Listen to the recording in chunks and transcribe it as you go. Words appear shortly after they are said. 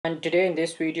And today in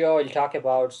this video, I'll talk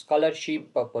about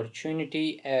scholarship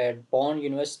opportunity at Bonn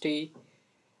University.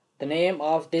 The name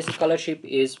of this scholarship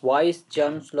is Vice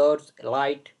Chancellor's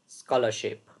Elite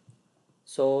Scholarship.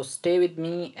 So stay with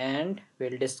me and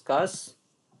we'll discuss.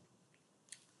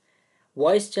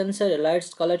 Vice Chancellor Elite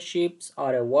Scholarships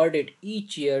are awarded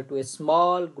each year to a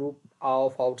small group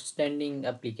of outstanding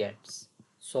applicants.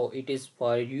 So it is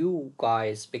for you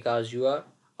guys because you are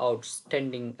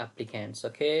outstanding applicants,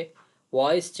 okay?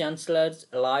 Vice Chancellor's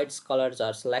Elite Scholars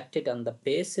are selected on the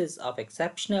basis of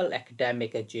exceptional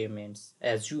academic achievements,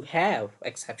 as you have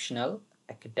exceptional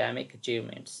academic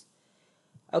achievements.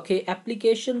 Okay,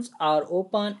 applications are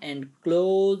open and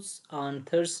close on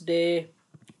Thursday,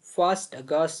 1st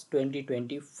August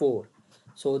 2024.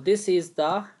 So this is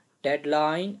the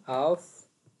deadline of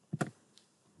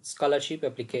scholarship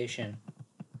application.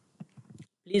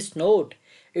 Please note,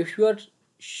 if you are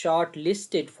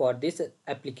shortlisted for this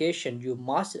application, you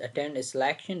must attend a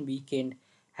selection weekend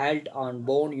held on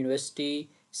Bonn University,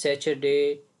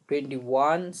 Saturday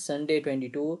 21, Sunday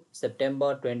 22,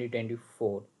 September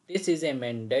 2024. This is a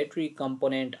mandatory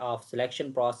component of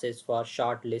selection process for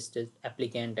shortlisted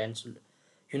applicant, and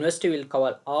university will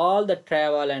cover all the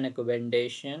travel and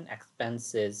accommodation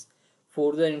expenses.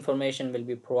 Further information will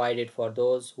be provided for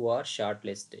those who are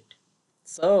shortlisted.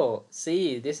 So,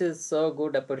 see, this is so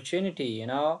good opportunity.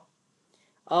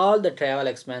 All the travel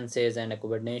expenses and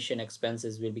accommodation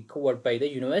expenses will be covered by the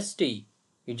university.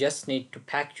 You just need to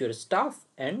pack your stuff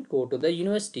and go to the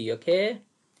university, okay?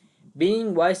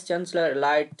 Being Vice Chancellor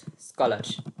Elite Scholar.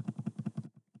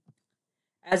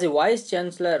 As a Vice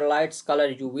Chancellor Elite Scholar,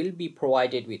 you will be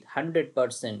provided with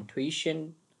 100%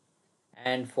 tuition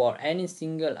and for any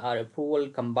single or approval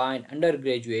combined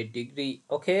undergraduate degree.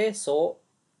 Okay, so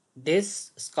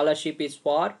this scholarship is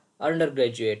for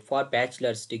undergraduate, for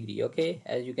bachelor's degree. Okay,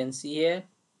 as you can see here,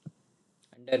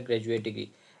 undergraduate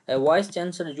degree. A vice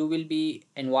chancellor, you will be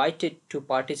invited to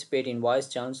participate in vice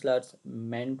chancellor's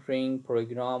mentoring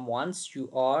program once you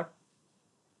are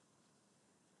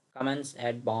commence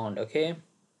at bond. Okay,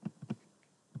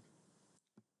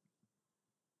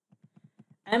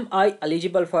 am I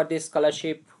eligible for this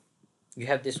scholarship? You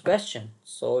have this question,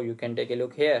 so you can take a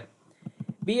look here.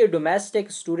 Be a domestic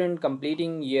student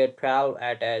completing year 12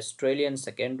 at an Australian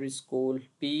secondary school.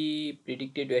 Be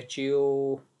predicted to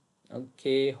achieve,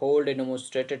 okay, hold a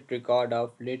demonstrated record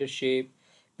of leadership.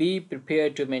 Be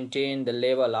prepared to maintain the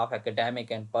level of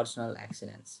academic and personal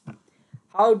excellence.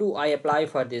 How do I apply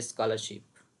for this scholarship?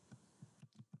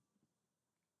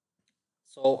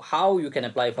 So how you can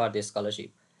apply for this scholarship?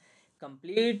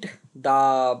 Complete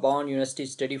the Bond University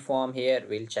study form here.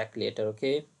 We'll check later,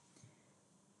 okay?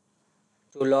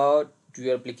 To log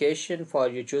your application for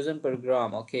your chosen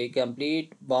program. Okay,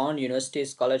 complete Bond University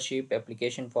scholarship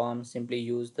application form. Simply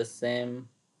use the same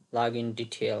login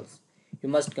details. You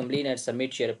must complete and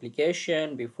submit your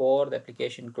application before the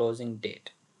application closing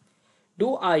date.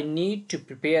 Do I need to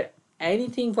prepare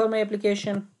anything for my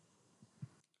application?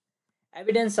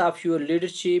 Evidence of your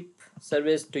leadership,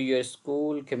 service to your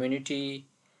school, community,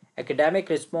 academic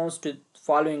response to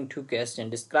following two questions.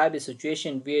 Describe a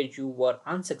situation where you were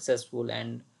unsuccessful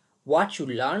and what you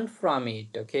learned from it.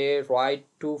 Okay, write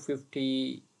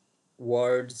 250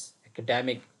 words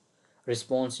academic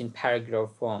response in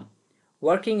paragraph form.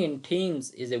 Working in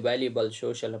teams is a valuable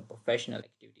social and professional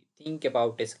activity. Think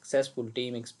about a successful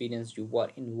team experience you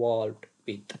were involved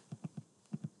with.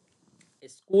 A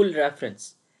school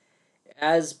reference.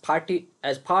 As part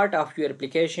of your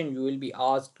application, you will be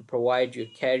asked to provide your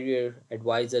career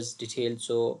advisor's details,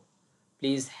 so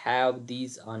please have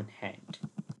these on hand.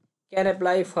 Can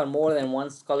apply for more than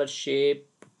one scholarship.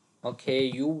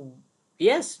 Okay,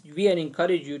 yes, we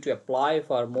encourage you to apply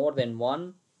for more than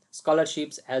one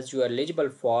scholarships as you are eligible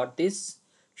for this.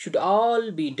 Should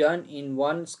all be done in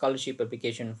one scholarship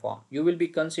application form. You will be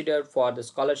considered for the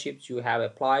scholarships you have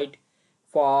applied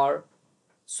for,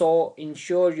 so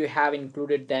ensure you have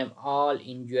included them all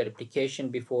in your application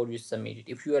before you submit it.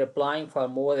 If you are applying for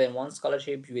more than one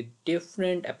scholarship with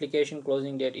different application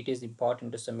closing date, it is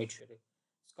important to submit your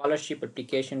scholarship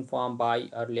application form by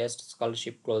earliest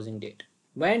scholarship closing date.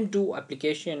 When do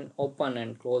application open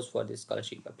and close for this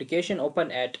scholarship? Application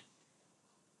open at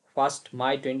 1st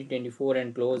May 2024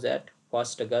 and close at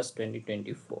 1st August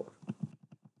 2024.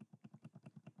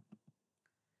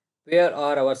 Where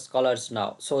are our scholars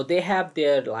now? So they have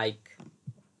their, like,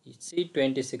 you see,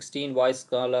 2016 voice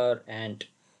scholar and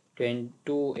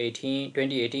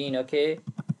 2018. Okay,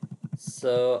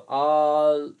 so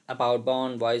all about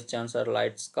Bond Vice Chancellor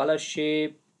Light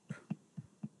Scholarship.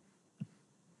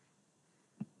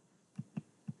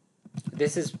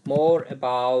 This is more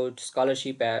about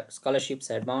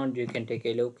scholarships amount. You can take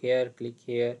a look here, click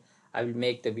here. I will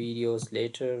make the videos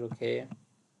later. Okay,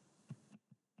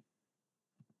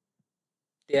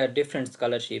 there are different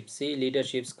scholarships. See,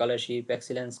 leadership scholarship,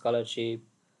 excellence scholarship.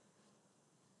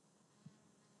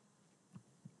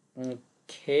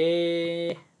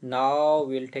 Okay, now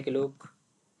we'll take a look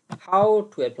how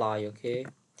to apply. Okay,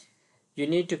 you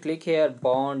need to click here,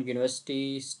 bond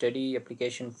university study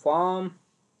application form.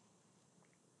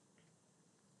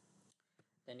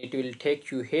 Then it will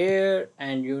take you here,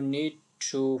 and you need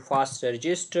to first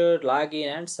register, login,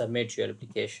 and submit your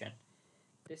application.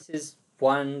 This is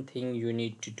one thing you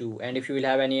need to do, and if you will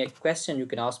have any question, you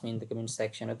can ask me in the comment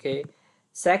section. Okay,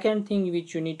 second thing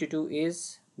which you need to do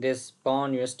is this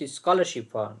bond university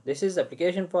scholarship form. This is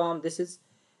application form, this is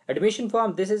admission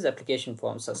form, this is application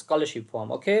form, so scholarship form.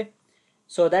 Okay,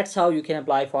 so that's how you can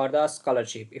apply for the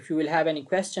scholarship. If you will have any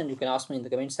question, you can ask me in the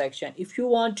comment section. If you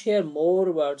want to hear more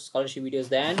about scholarship videos,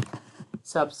 then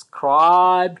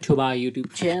subscribe to my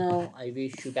YouTube channel. I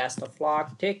wish you best of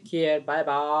luck. Take care. Bye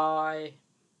bye.